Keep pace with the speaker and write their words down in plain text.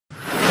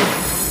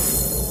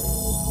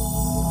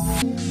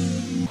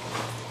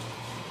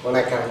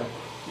வணக்கம்.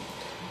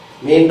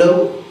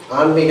 மீண்டும்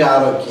ஆன்மீக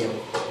ஆரோக்கியம்.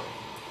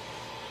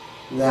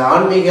 இந்த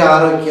ஆன்மீக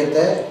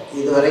ஆரோக்கியத்தை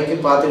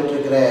இதுவரைக்கும் பார்த்துட்டு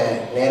இருக்கிற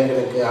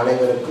நேயர்களுக்கு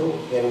அனைவருக்கும்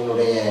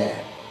என்னுடைய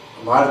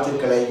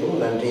வாழ்த்துக்களையும்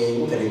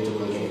நன்றியையும் தெரிவித்துக்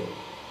கொள்கிறேன்.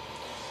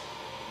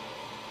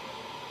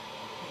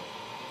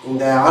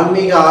 இந்த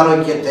ஆன்மீக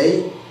ஆரோக்கியத்தை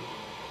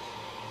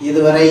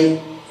இதுவரை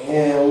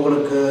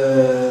உங்களுக்கு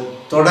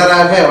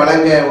தொடராக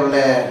வழங்க உள்ள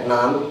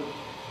நான்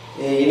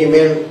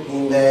இனிமேல்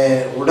இந்த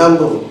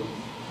உடம்பும்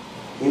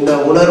இந்த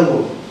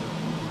உணர்வும்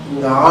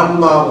இந்த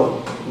ஆன்மாவும்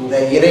இந்த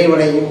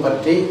இறைவனையும்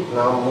பற்றி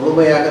நாம்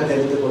முழுமையாக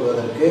தெரிந்து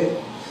கொள்வதற்கு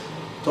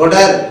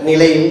தொடர்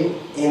நிலையில்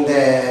இந்த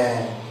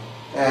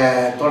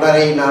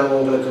தொடரை நான்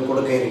உங்களுக்கு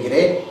கொடுக்க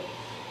இருக்கிறேன்.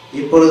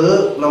 இப்பொழுது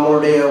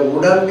நம்முடைய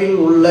உடம்பில்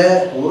உள்ள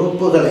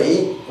உறுப்புகளை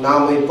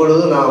நாம்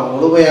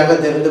முழுமையாக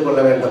தெரிந்து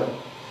கொள்ள வேண்டும்.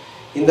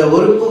 இந்த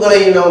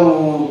உறுப்புகளை நாம்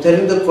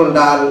தெரிந்து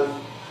கொண்டால்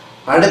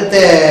அடுத்த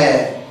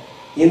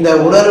இந்த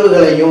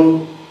உணர்வுகளையும்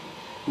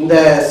இந்த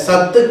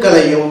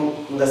சத்துக்களையும்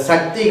இந்த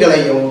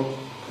சக்திகளையும்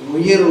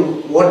உயிர்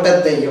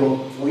ஓட்டத்தையும்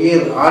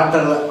உயிர்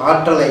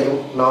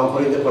ஆற்றலையும் நாம்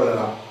புரிந்து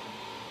கொள்ளலாம்.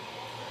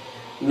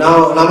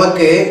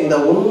 நமக்கு இந்த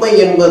உண்மை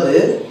என்பது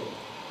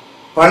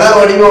பல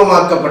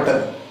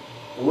வடிவமாக்கப்பட்டது.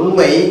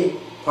 உண்மை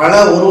பல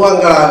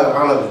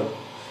உருவங்களானது.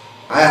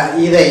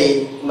 இதை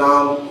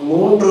நாம்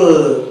 3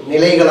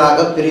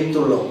 நிலைகளாக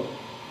பிரித்துள்ளோம்.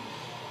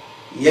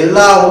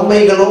 எல்லா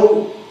உண்மைகளும்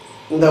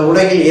இந்த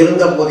உலகில்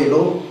இருந்த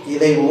போதிலும்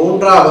இதை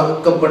 3ஆக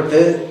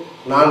வகுக்கப்பட்டு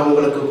நான்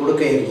உங்களுக்கு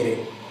கொடுக்க இருக்கிறேன்.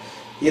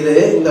 இது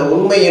இந்த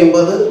உண்மை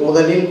என்பது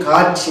முதலில்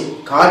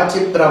காட்சி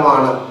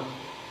பிரமாணம்,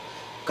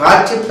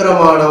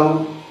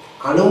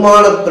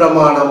 அனுமான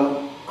பிரமாணம்,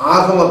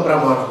 ஆகம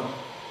பிரமாணம்.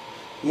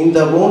 இந்த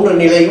 3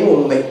 நிலையும்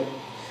உண்மை.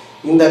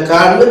 இந்த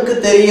கண்ணுக்கு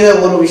தெரிகிற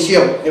ஒரு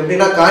விஷயம்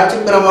எப்படின்னா, காட்சி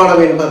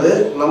பிரமாணம் என்பது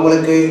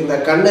நம்மளுக்கு இந்த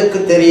கண்ணுக்கு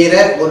தெரிகிற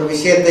ஒரு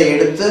விஷயத்தை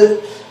எடுத்து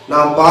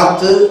நாம்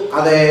பார்த்து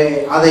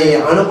அதை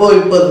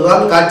அனுபவிப்பது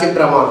தான் காட்சி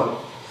பிரமாணம்.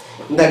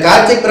 இந்த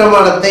காட்சி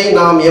பிரமாணத்தை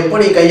நாம்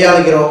எப்படி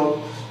கையாளுகிறோம்?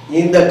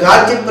 இந்த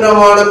காட்சி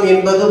பிரமாணம்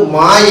என்பது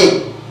மாயை.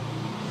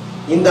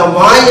 இந்த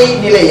மாயை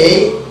நிலையை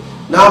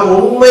நாம்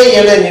உண்மை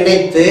என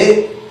நினைத்து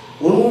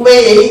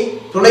உண்மையை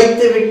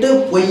துளைத்துவிட்டு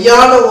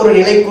பொய்யான ஒரு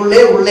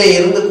நிலைக்குள்ளே உள்ளே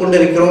இருந்து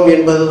கொண்டிருக்கிறோம்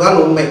என்பதுதான்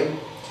உண்மை.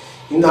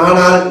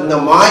 ஆனால் இந்த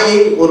மாயை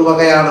ஒரு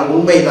வகையான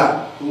உண்மைதான்.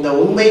 இந்த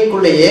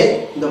உண்மைக்குள்ளேயே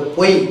இந்த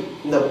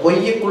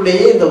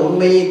பொய்யுக்குள்ளேயே இந்த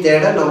உண்மையை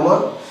தேட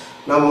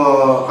நம்ம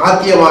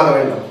ஆத்தியமாக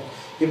வேண்டும்.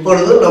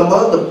 இப்பொழுது நம்ம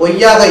இந்த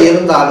பொய்யாக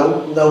இருந்தாலும்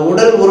இந்த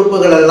உடல்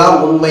உறுப்புகள் எல்லாம்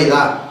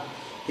உண்மைதான்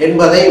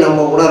என்பதை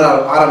நம்ம உணர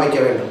ஆரம்பிக்க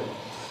வேண்டும்.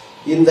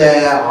 இந்த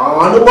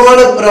அனுமான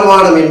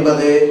பிரமாணம்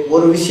என்பது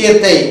ஒரு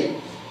விஷயத்தை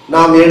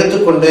நாம்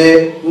எடுத்துக்கொண்டு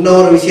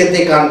இன்னொரு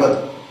விஷயத்தை காண்பது.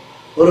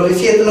 ஒரு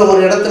விஷயத்துல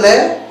ஒரு இடத்துல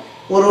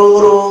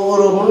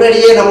ஒரு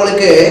முன்னாடியே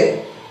நம்மளுக்கு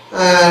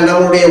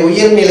நம்மளுடைய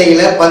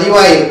உயர்நிலையில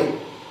பதிவாயிருக்கும்,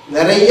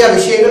 நிறைய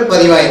விஷயங்கள்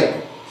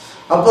பதிவாயிருக்கும்.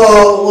 அப்போ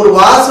ஒரு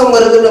வாசம்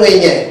வருதுன்னு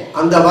வைங்க,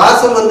 அந்த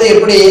வாசம்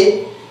எப்படி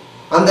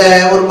அந்த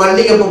ஒரு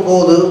மல்லிகைப்பூ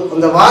போகுது,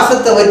 அந்த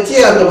வாசத்தை வச்சு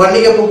அந்த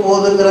மல்லிகைப்பூ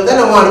போகுதுங்கிறத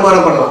நம்ம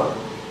அனுமானம் பண்ணலாம்.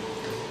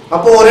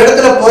 அப்போ ஒரு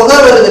இடத்துல புகை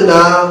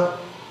வருதுன்னா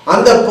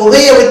அந்த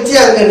புகையை வச்சு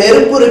அங்க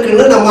நெருப்பு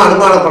இருக்குன்னு நம்ம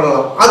அனுமானம்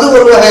பண்ணலாம். அது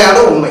ஒரு வகையான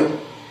உண்மை.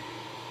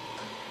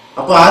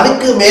 அப்போ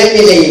அதுக்கு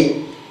மேல்நிலை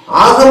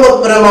ஆகம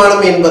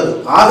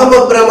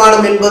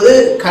பிரமாணம் என்பது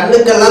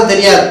கண்ணுக்கெல்லாம்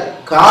தெரியாது,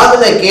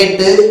 காதுல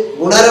கேட்டு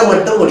உணர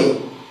மட்டும் முடியும்.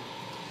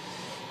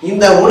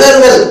 இந்த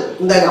உணர்தல்,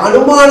 இந்த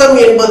அனுமானம்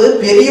என்பது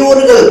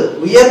பெரியோர்கள்,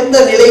 உயர்ந்த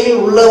நிலையில்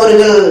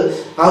உள்ளவர்கள்,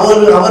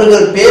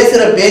 அவர்கள்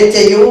பேசுற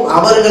பேச்சையும்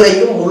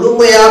அவர்களையும்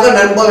முழுமையாக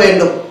நம்ப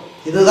வேண்டும்.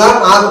 இதுதான்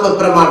ஆகம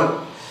பிரமாணம்.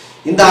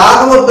 இந்த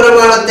ஆகம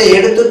பிரமாணத்தை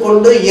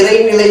எடுத்துக்கொண்டு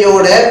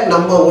இறைநிலையோட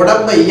நம்ம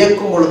உடம்பை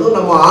இயக்கும் பொழுது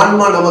நம்ம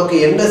ஆன்மா நமக்கு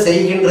என்ன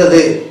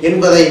செய்கின்றது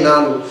என்பதை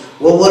நான்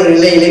ஒவ்வொரு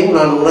நிலையிலையும்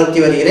நான் உணர்த்தி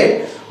வருகிறேன்.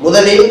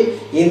 முதலில்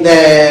இந்த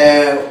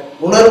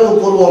உணர்வு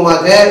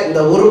பூர்வமாக இந்த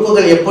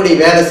உறுப்புகள் எப்படி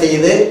வேலை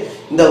செய்யுது,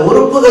 இந்த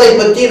உறுப்புகளை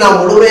பற்றி நாம்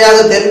முழுமையாக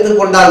தெரிந்து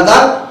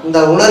கொண்டால்தான் இந்த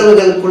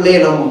உணர்வுகளுக்குள்ளே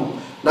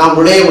நாம்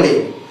நுழைய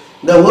முடியும்.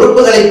 இந்த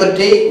உறுப்புகளை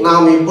பற்றி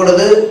நாம்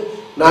இப்பொழுது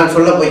நான்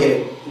சொல்ல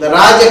போகிறேன். இந்த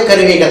ராஜ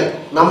கருவிகள்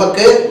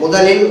நமக்கு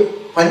முதலில்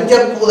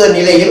பஞ்சபூத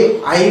நிலையில்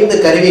 5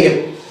 கருவிகள்.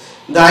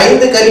 இந்த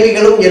 5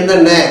 கருவிகளும்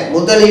என்னென்ன?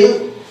 முதலில்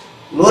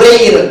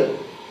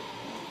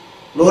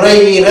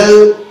நுரையீரல்,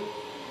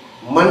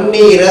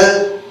 மண்ணீரல்,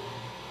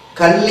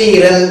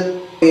 கல்லீரல்,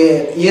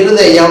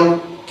 இருதயம்,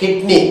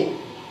 கிட்னி.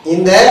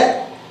 இந்த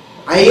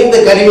 5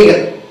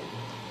 கருவிகள்,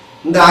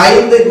 இந்த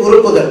 5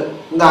 உறுப்புகள்.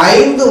 இந்த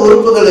 5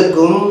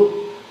 உறுப்புகளுக்கும்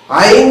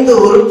 5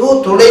 உறுப்பு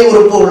துணை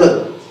உறுப்பு உள்ளது.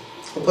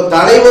 இப்போ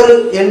தலைவர்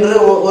என்று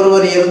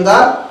ஒருவர்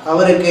இருந்தால்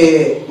அவருக்கு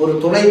ஒரு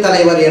துணை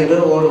தலைவர் என்று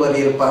ஒருவர்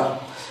இருப்பார்.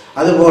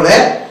 அதுபோல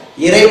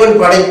இறைவன்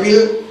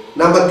படைப்பில்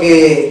நமக்கு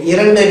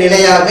 2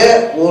 நிலையாக,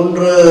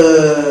 ஒன்று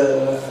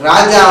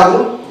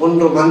ராஜாவும்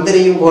ஒன்று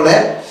மந்திரியும் போல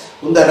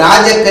இந்த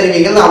ராஜ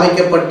கருவிகள்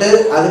அமைக்கப்பட்டு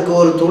அதுக்கு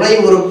ஒரு துணை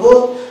உறுப்பு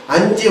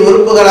 5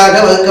 உறுப்புகளாக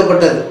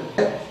வகுக்கப்பட்டது.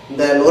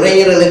 இந்த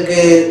நுரையீரலுக்கு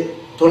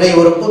துணை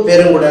உறுப்பு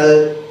பெருங்குடல்,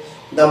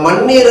 இந்த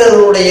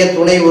மண்ணீரலுடைய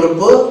துணை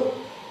உறுப்பு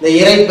இந்த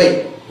இரைப்பை,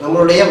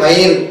 நம்மளுடைய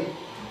வயிறு.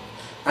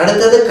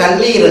 அடுத்தது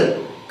கல்லீரல்.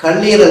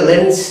 கல்லீரல்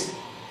லென்ஸ்,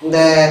 இந்த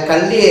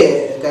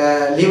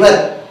லிவர்,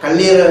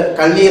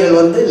 கல்லீரல்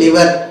வந்து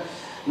லிவர்,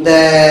 இந்த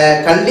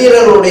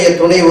கல்லீரலுடைய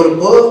துணை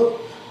உறுப்பு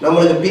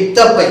நம்மளுக்கு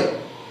பித்தப்பை.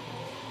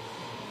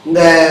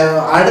 இந்த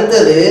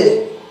அடுத்தது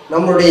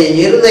நம்மளுடைய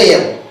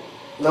இருதயம்,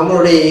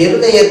 நம்மளுடைய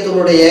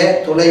இருதயத்தினுடைய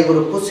துணை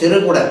உறுப்பு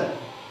சிறுகுடல்.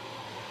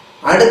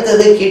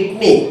 அடுத்தது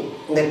கிட்னி,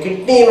 இந்த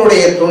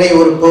கிட்னியினுடைய துணை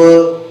உறுப்பு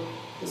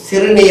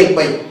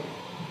சிறுநீர்ப்பை.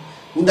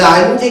 இந்த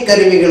 5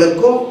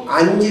 கருவிகளுக்கும்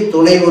 5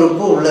 துணை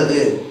உறுப்பு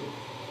உள்ளது.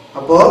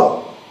 அப்போ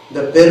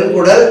இந்த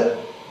பெருங்குடல்,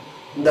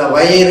 இந்த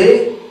வயிறு,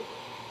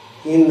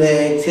 இந்த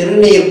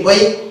சிறுநீர்ப்பை,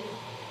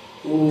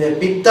 இந்த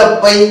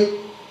பித்தப்பை,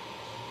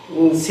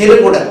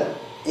 சிறுகுடல்,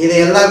 இது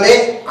எல்லாமே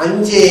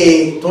 5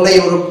 துணை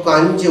உறுப்பு,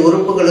 5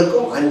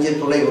 உறுப்புகளுக்கும் 5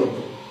 துணை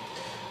உறுப்பு.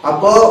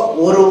 அப்போ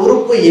ஒரு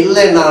உறுப்பு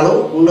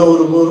இல்லைன்னாலும்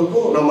இன்னொரு உறுப்பு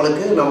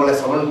நம்மளை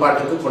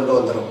சமன்பாட்டுக்கு கொண்டு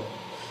வந்துடும்.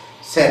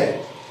 சரி,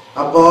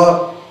 அப்போ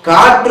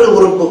காற்று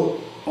உறுப்பு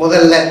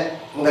முதல்ல,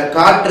 இந்த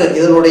காற்று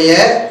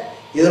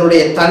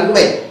இதனுடைய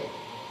தன்மை,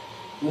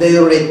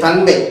 இதனுடைய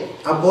தன்மை.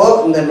 அப்போ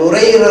இந்த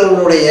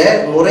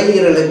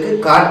நுரையீரலுக்கு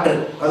காற்று,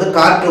 அது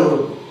காற்று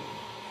உறுப்பு.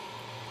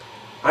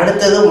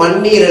 அடுத்தது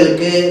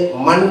மண்ணீரலுக்கு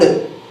மண்ணு,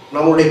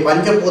 நம்முடைய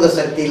பஞ்சபூத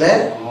சக்தியில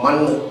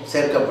மண்ணு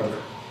சேர்க்கப்படுது.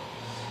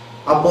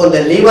 அப்போ இந்த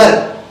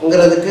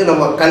லிவர்ங்கிறதுக்கு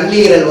நம்ம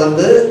கல்லீரல்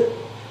வந்து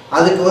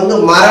அதுக்கு வந்து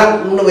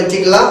மரம்னு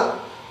வச்சுக்கலாம்.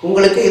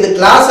 உங்களுக்கு இது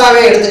கிளாஸாகவே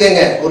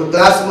எடுத்துக்கங்க, ஒரு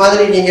கிளாஸ்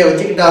மாதிரி நீங்கள்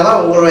வச்சுக்கிட்டாதான்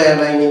உங்களுடைய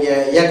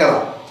நீங்கள்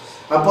இயக்கலாம்.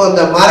 அப்போ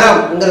இந்த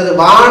மரம்ங்கிறது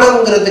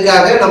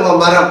வானம்ங்கிறதுக்காக நம்ம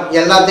மரம்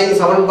எல்லாத்தையும்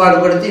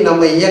சமன்பாடுபடுத்தி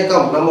நம்ம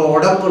இயக்கம், நம்ம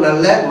உடம்பு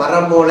நல்ல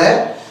மரம் போல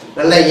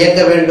நல்லா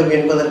இயங்க வேண்டும்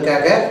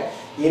என்பதற்காக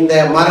இந்த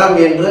மரம்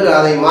என்று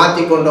அதை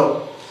மாற்றி கொண்டோம்.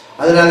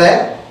 அதனால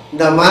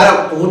இந்த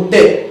மரம்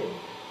உட்டு.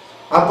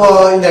 அப்போ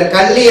இந்த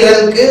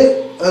கல்லீரலுக்கு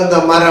இந்த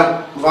மரம்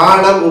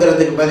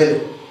வானம்ங்கிறதுக்கு பதில்.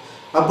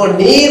 அப்போ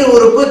நீர்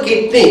உறுப்பு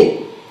கிட்னி,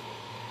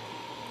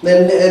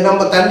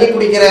 நம்ம தண்ணி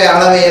குடிக்கிற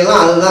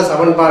அளவையெல்லாம் அதுதான்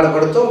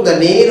சமன்பாடுபடுத்தும். இந்த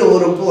நீர்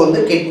உறுப்பு வந்து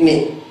கிட்னி.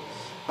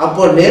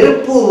 அப்போ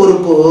நெருப்பு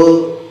உறுப்பு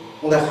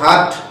இந்த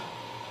ஹார்ட்,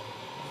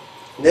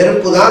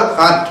 நெருப்பு தான்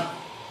ஹார்ட்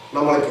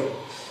நம்மளுக்கு.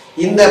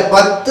 இந்த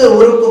 10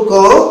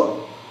 உறுப்புக்கும்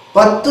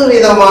 10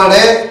 விதமான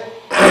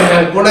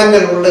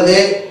குணங்கள் உள்ளது,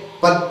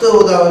 10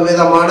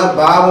 விதமான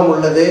பாவம்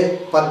உள்ளது,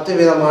 10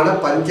 விதமான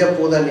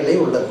பஞ்சபூத நிலை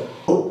உள்ளது.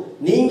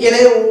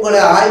 நீங்களே உங்களை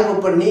ஆய்வு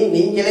பண்ணி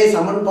நீங்களே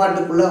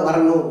சமன்பாட்டுக்குள்ள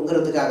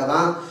வரணுங்கிறதுக்காக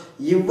தான்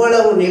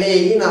இவ்வளவு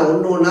நிலையையும் நான்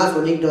ஒன்றா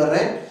சொல்லிட்டு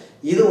வர்றேன்.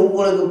 இது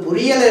உங்களுக்கு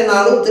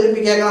புரியலைன்னாலும் திருப்பி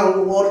கேட்கலாம்.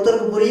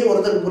 ஒருத்தருக்கு புரியும்,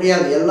 ஒருத்தருக்கு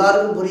புரியாது.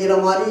 எல்லாருக்கும் புரிகிற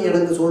மாதிரி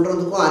எனக்கு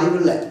சொல்றதுக்கும்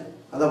அறிவில்லை,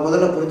 அதை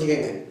முதல்ல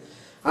புரிஞ்சுக்கங்க.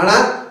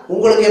 ஆனால்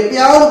உங்களுக்கு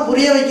எப்பயாவது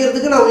புரிய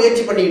வைக்கிறதுக்கு நான்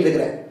முயற்சி பண்ணிக்கிட்டு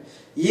இருக்கிறேன்.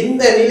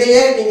 இந்த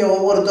நிலையை நீங்கள்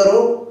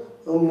ஒவ்வொருத்தரும்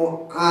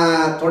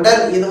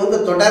இது வந்து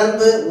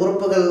தொடர்ந்து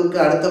உறுப்புகளுக்கு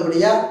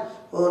அடுத்தபடியாக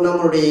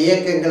நம்மளுடைய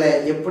இயக்கங்களை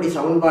எப்படி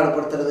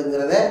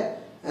சமன்பாடுபடுத்துறதுங்கிறத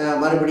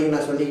மறுபடியும்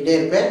நான் சொல்லிக்கிட்டே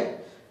இருப்பேன்.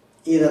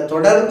 இதை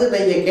தொடர்ந்து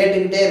நீங்கள்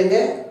கேட்டுக்கிட்டே இருங்க.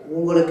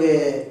 உங்களுக்கு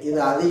இது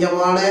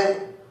அதிகமான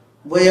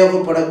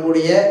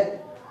உபயோகப்படக்கூடிய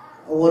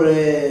ஒரு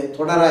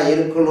தொடராக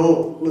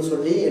இருக்கணும்னு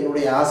சொல்லி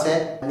என்னுடைய ஆசை.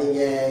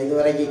 நீங்கள்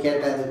இதுவரைக்கும்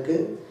கேட்டதுக்கு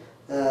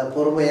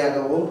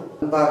பொறுமையாகவும்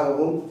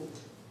அன்பாகவும்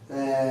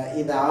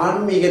இது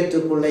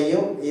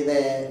ஆன்மீகத்துக்குள்ளேயும்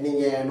இதை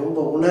நீங்கள்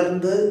ரொம்ப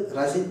உணர்ந்து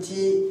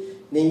ரசித்து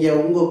நீங்கள்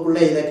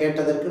உங்களுக்குள்ளே இதை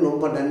கேட்டதற்கு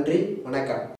ரொம்ப நன்றி. வணக்கம்.